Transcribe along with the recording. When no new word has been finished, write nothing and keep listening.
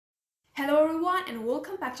Hello everyone and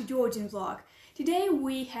welcome back to Georgian vlog. Today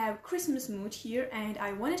we have Christmas mood here and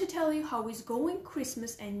I wanted to tell you how is going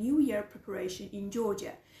Christmas and New Year preparation in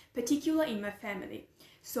Georgia, particularly in my family.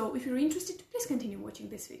 So if you're interested, please continue watching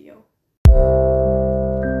this video.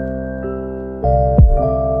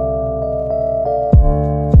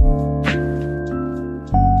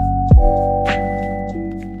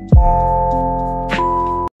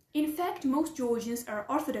 Most Georgians are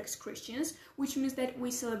Orthodox Christians, which means that we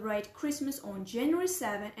celebrate Christmas on January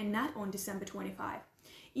 7 and not on December 25.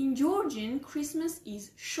 In Georgian, Christmas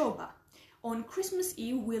is Shoba. On Christmas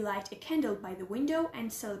Eve, we light a candle by the window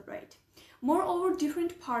and celebrate. Moreover,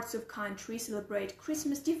 different parts of country celebrate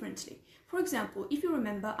Christmas differently. For example, if you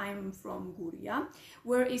remember, I'm from Guria,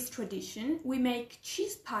 where it's tradition, we make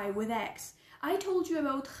cheese pie with eggs. I told you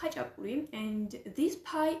about khachapuri, and this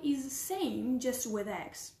pie is the same, just with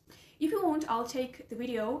eggs. If you want, I'll take the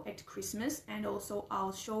video at Christmas and also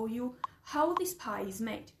I'll show you how this pie is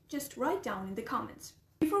made. Just write down in the comments.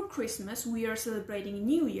 Before Christmas, we are celebrating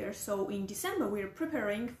New Year, so in December we are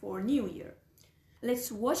preparing for New Year.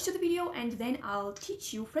 Let's watch the video and then I'll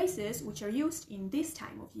teach you phrases which are used in this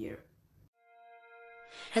time of year.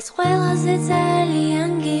 As well as it's early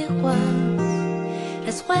and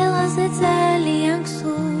as well as it's early and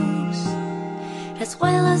as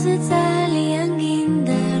well as it's early and in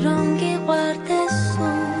the wrong guardes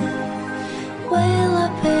well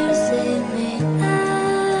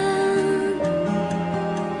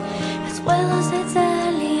as well as it's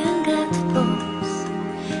early and got books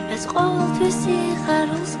as all to see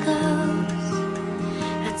harus goes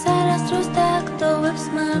as arastros tactobs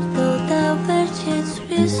marto da verchets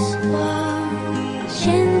riswa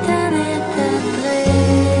shentaneta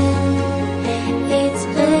it's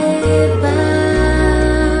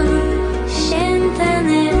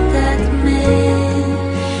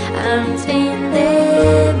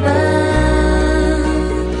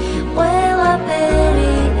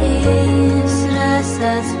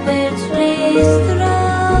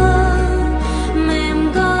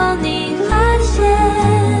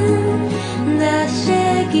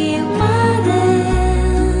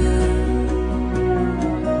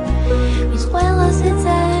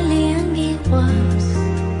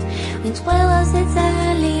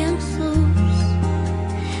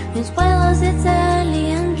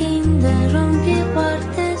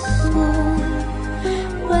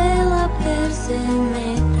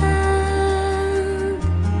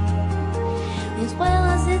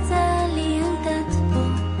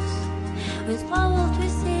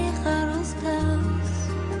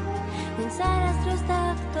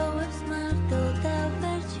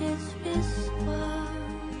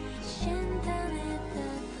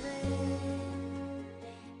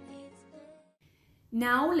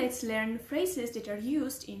Now let's learn phrases that are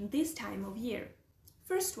used in this time of year.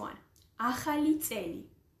 First one, ახალი წელი.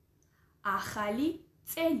 ახალი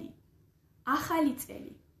წელი. ახალი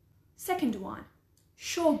წელი. Second one,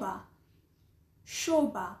 შობა.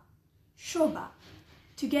 შობა. შობა.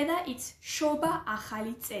 Together it's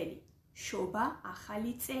შობა-ახალი წელი.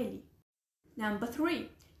 შობა-ახალი წელი. Number 3,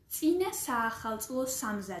 წინა საახალწლო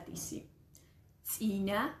სამზადისი.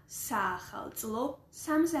 წინა საახალწლო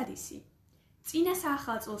სამზადისი. წინა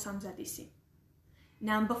საახალწლო სამზადისი.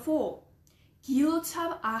 Number 4,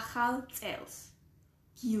 გილოცავ ახალ წელს.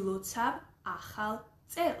 გილოცავ ახალ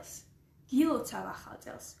წელს. გილოცავ ახალ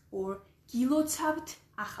წელს or გილოცავთ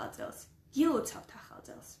ახალ წელს. გილოცავთ ახალ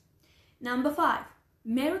წელს. Number 5,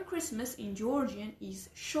 Merry Christmas in Georgian is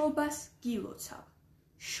შობას გილოცავ.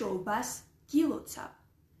 შობას გილოცავ.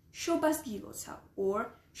 შობას გილოცავ or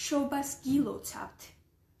შობას გილოცავთ.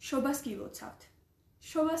 შობას გილოცავთ.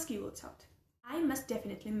 შობას გილოცავთ. I must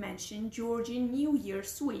definitely mention Georgian New Year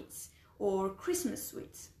sweets or Christmas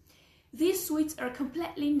sweets. These sweets are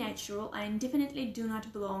completely natural and definitely do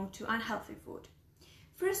not belong to unhealthy food.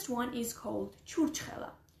 First one is called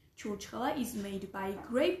churchela. Churchela is made by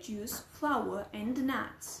grape juice, flour and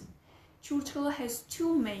nuts. Churchela has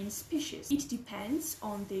two main species. It depends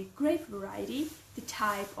on the grape variety, the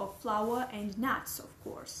type of flour and nuts, of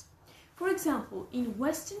course. For example, in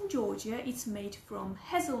western Georgia it's made from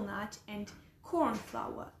hazelnut and corn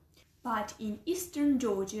flour, but in eastern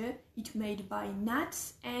Georgia it's made by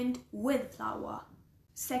nuts and with flour.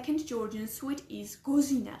 Second Georgian sweet is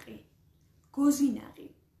gozinari.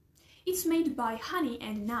 Gozinari. It's made by honey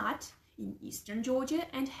and nut in eastern Georgia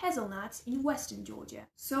and hazelnuts in western Georgia.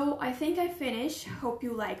 So I think I finished. Hope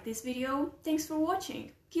you like this video. Thanks for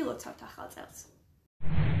watching. Gilocavt ახალ წელს.